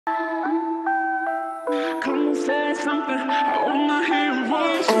Come say something, I wanna hear your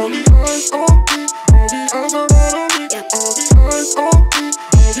voice. All the eyes on me, all the eyes are all on me. All the eyes on me,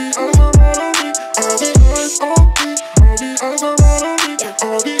 all the eyes are all on me. All the eyes on me,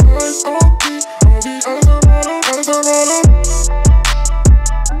 all the eyes are all on me. All the eyes on me, all the eyes are all on me.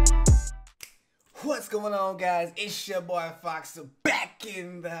 What's going on, guys? It's your boy Fox back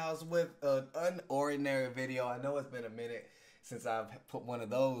in the house with an unordinary video. I know it's been a minute since I've put one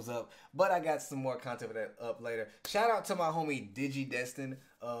of those up, but I got some more content for that up later. Shout out to my homie DigiDestin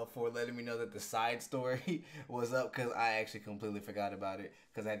for letting me know that the side story was up, because I actually completely forgot about it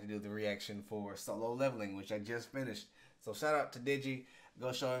because I had to do the reaction for Solo Leveling, which I just finished. So shout out to Digi.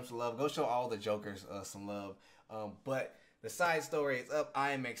 Go show him some love. Go show all the Jokers some love. But the side story is up. I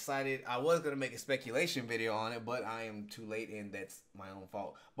am excited. I was going to make a speculation video on it, but I am too late, and that's my own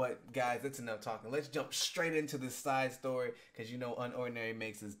fault. But, guys, that's enough talking. Let's jump straight into the side story, because, you know, Unordinary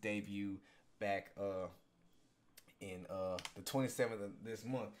makes its debut back in the 27th of this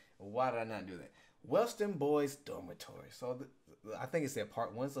month. Why did I not do that? Wellston Boys Dormitory. So, I think it's at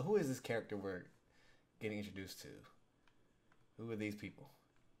part 1. So, who is this character we're getting introduced to? Who are these people?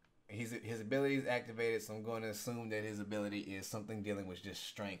 His ability is activated, so I'm going to assume that his ability is something dealing with just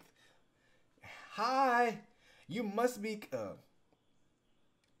strength. Hi! You must be...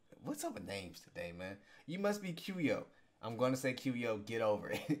 what's up with names today, man? You must be Qyo. I'm going to say Qyo, get over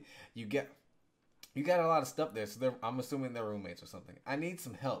it. You got a lot of stuff there, so I'm assuming they're roommates or something. I need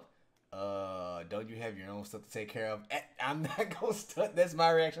some help. Don't you have your own stuff to take care of? I'm not going to stunt. That's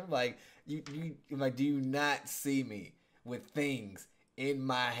my reaction. I'm like, do you not see me with things in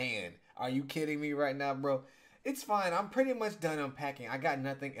my hand? Are you kidding me right now, bro? It's fine. I'm pretty much done unpacking. I got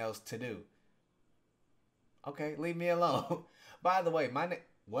nothing else to do. Okay, leave me alone. By the way, my name...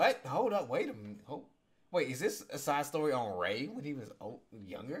 What? Hold up. Wait a minute. Wait, is this a side story on Rei when he was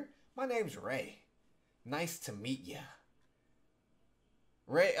younger? My name's Rei. Nice to meet ya.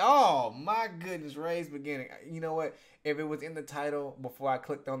 Rei... Oh, my goodness. Rei's beginning. You know what? If it was in the title before I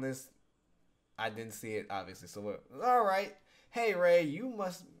clicked on this, I didn't see it, obviously. So, all right. Hey, Rei, you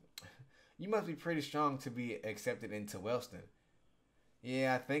must be pretty strong to be accepted into Wellston.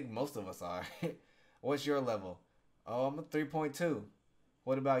 Yeah, I think most of us are. What's your level? Oh, I'm a 3.2.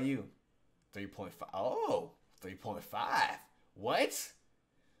 What about you? 3.5. Oh, 3.5. What?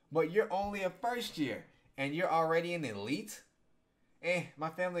 But you're only a first year, and you're already an elite? My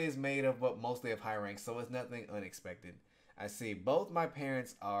family is made up mostly of high ranks, so it's nothing unexpected. I see. Both my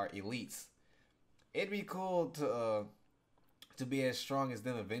parents are elites. It'd be cool to be as strong as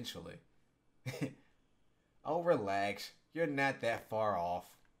them eventually. Oh, relax. You're not that far off.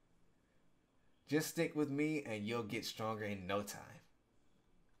 Just stick with me and you'll get stronger in no time.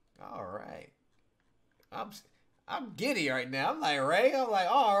 All right. I'm giddy right now. I'm like, Rei. I'm like,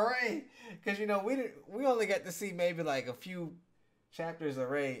 all right. Because, you know, we only got to see maybe like a few chapters of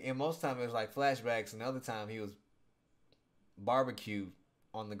Rei, and most time it was like flashbacks, and the other time he was barbecued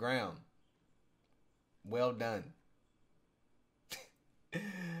on the ground. Well done.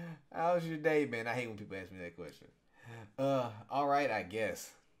 How's your day been? I hate when people ask me that question. All right, I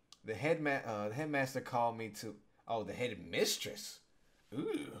guess. The headmaster called me to... Oh, the headmistress.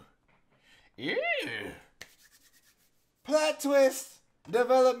 Ooh. Ew. Plot twist.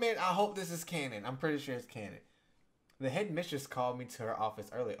 Development. I hope this is canon. I'm pretty sure it's canon. The headmistress called me to her office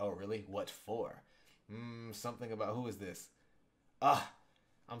early. Oh, really? What for? Something about... Who is this?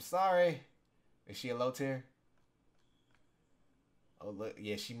 I'm sorry. Is she a low tier? Oh, look,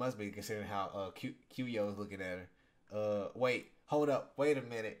 yeah, she must be, considering how Qyo is looking at her. Wait, hold up, wait a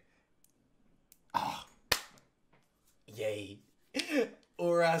minute. Ah, yay.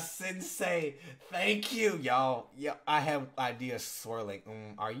 Ura-sensei, thank you, y'all. Yeah, I have ideas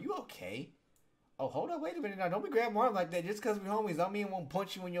swirling. Are you okay? Oh, hold up, wait a minute now. Don't be grabbing my arm like that. Just because we homies, I mean, won't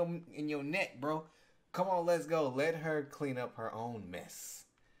punch you in your neck, bro. Come on, let's go. Let her clean up her own mess.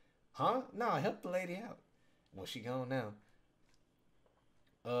 Huh? No, help the lady out. Well, she gone now.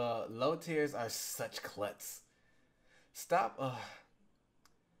 Low tiers are such klutz. Stop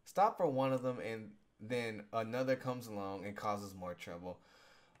for one of them, and then another comes along and causes more trouble.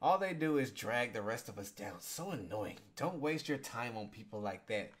 All they do is drag the rest of us down. So annoying. Don't waste your time on people like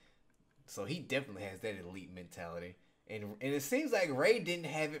that. So he definitely has that elite mentality. And it seems like Rei didn't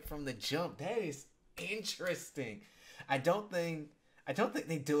have it from the jump. That is interesting. I don't think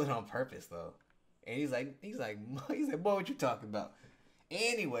they do it on purpose though. And he's like, boy, what you talking about?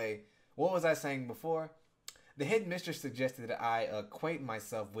 Anyway, what was I saying before? The headmistress suggested that I acquaint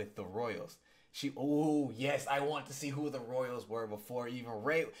myself with the royals. Oh, yes, I want to see who the royals were before even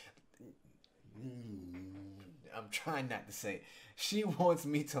Rei. I'm trying not to say it. She wants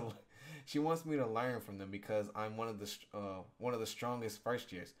me to learn from them because I'm one of the strongest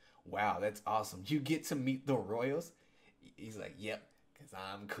first years. Wow, that's awesome. You get to meet the royals? He's like, yep, because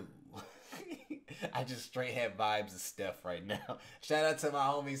I'm cool. I just straight have vibes of Steph right now. Shout out to my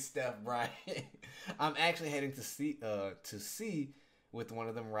homie Steph Bryant. I'm actually heading to see with one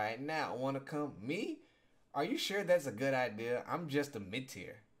of them right now. Want to come? Me? Are you sure that's a good idea? I'm just a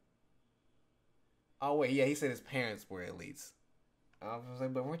mid-tier. Oh, wait, yeah, he said his parents were elites. I was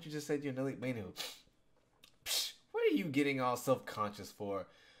like, but weren't you just said you're an elite? Anywho, what are you getting all self-conscious for?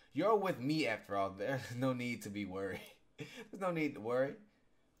 You're with me after all. There's no need to be worried. There's no need to worry.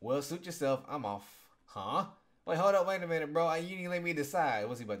 Well, suit yourself. I'm off. Huh? Wait, hold up. Wait a minute, bro. You didn't let me decide.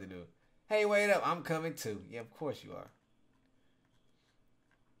 What's he about to do? Hey, wait up. I'm coming too. Yeah, of course you are.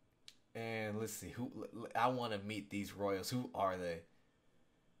 And let's see. I want to meet these royals. Who are they?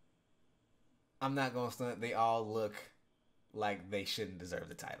 I'm not going to stunt. They all look like they shouldn't deserve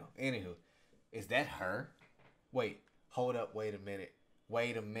the title. Anywho, is that her? Wait. Hold up. Wait a minute.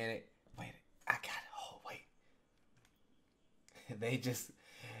 Wait a minute. Wait. I got it. Oh, wait.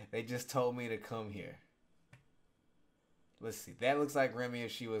 They just told me to come here. Let's see. That looks like Remy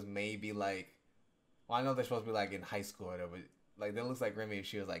if she was maybe like... Well, I know they're supposed to be like in high school or whatever, but like that looks like Remy if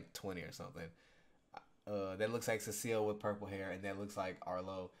she was like 20 or something. That looks like Cecile with purple hair, and that looks like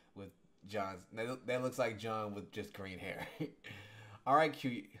Arlo with John's... That looks like John with just green hair. Alright,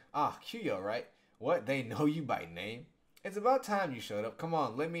 Kuyo, right? What? They know you by name? It's about time you showed up. Come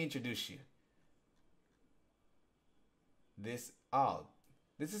on, let me introduce you. This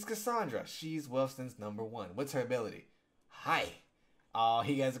is Cassandra. She's Wellston's #1. What's her ability? Hi. Oh,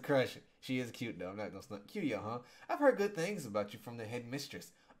 he has a crush. She is cute though. I'm not gonna stunt. Kuyo, huh? I've heard good things about you from the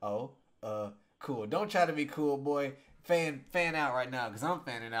headmistress. Oh, cool. Don't try to be cool, boy. Fan out right now, because I'm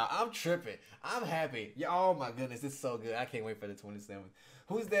fanning out. I'm tripping. I'm happy. Yeah, oh my goodness, it's so good. I can't wait for the 27th.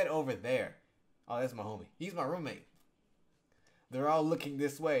 Who's that over there? Oh, that's my homie. He's my roommate. They're all looking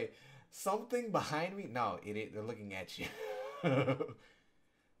this way. Something behind me? No, idiot. They're looking at you.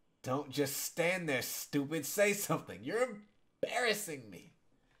 Don't just stand there, stupid. Say something. You're embarrassing me.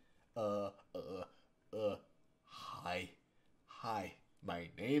 Hi. My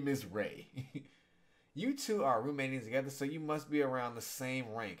name is Rei. You two are roommating together, so you must be around the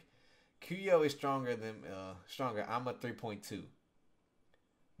same rank. Kuyo is stronger. I'm a 3.2.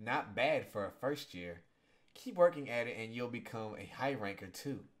 Not bad for a first year. Keep working at it and you'll become a high ranker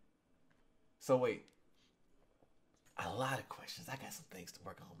too. So wait. A lot of questions. I got some things to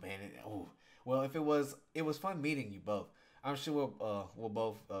work on, man. Well, if it was fun meeting you both. I'm sure we'll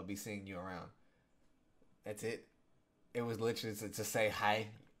both be seeing you around. That's it. It was literally to say hi.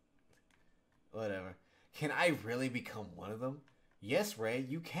 Whatever. Can I really become one of them? Yes, Rei,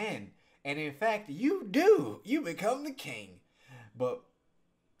 you can. And in fact, you do. You become the king. But,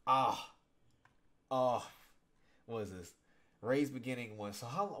 what is this? Rei's beginning one. So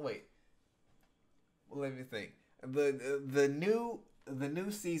how long? Wait. Let me think. The new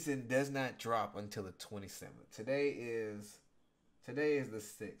season does not drop until the 27th. Today is the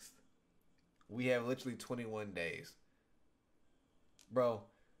 6th. We have literally 21 days. Bro,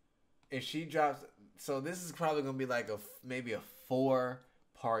 if she drops, so this is probably gonna be like maybe a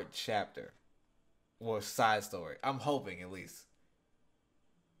 4-part chapter or side story. I'm hoping at least.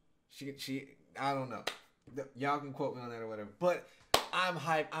 She I don't know. Y'all can quote me on that or whatever. But I'm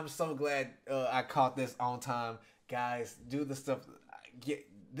hyped. I'm so glad I caught this on time, guys. Do the stuff.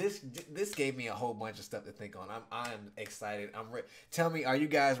 This gave me a whole bunch of stuff to think on. I'm excited. I'm ready. Tell me, are you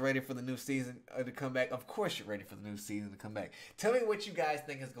guys ready for the new season to come back? Of course you're ready for the new season to come back. Tell me what you guys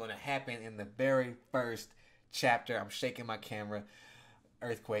think is going to happen in the very first chapter. I'm shaking my camera.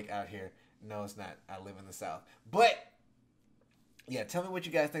 Earthquake out here. No, it's not. I live in the South. But yeah, tell me what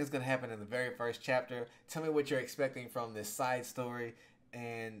you guys think is going to happen in the very first chapter. Tell me what you're expecting from this side story.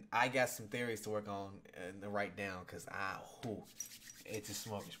 And I got some theories to work on and write down because it's a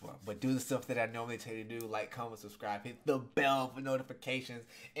smorgasbord. But do the stuff that I normally tell you to do. Like, comment, subscribe, hit the bell for notifications.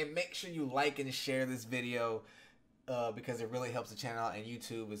 And make sure you like and share this video because it really helps the channel. And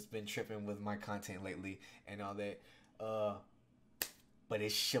YouTube has been tripping with my content lately and all that. But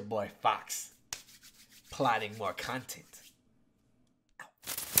it's your boy Fox plotting more content.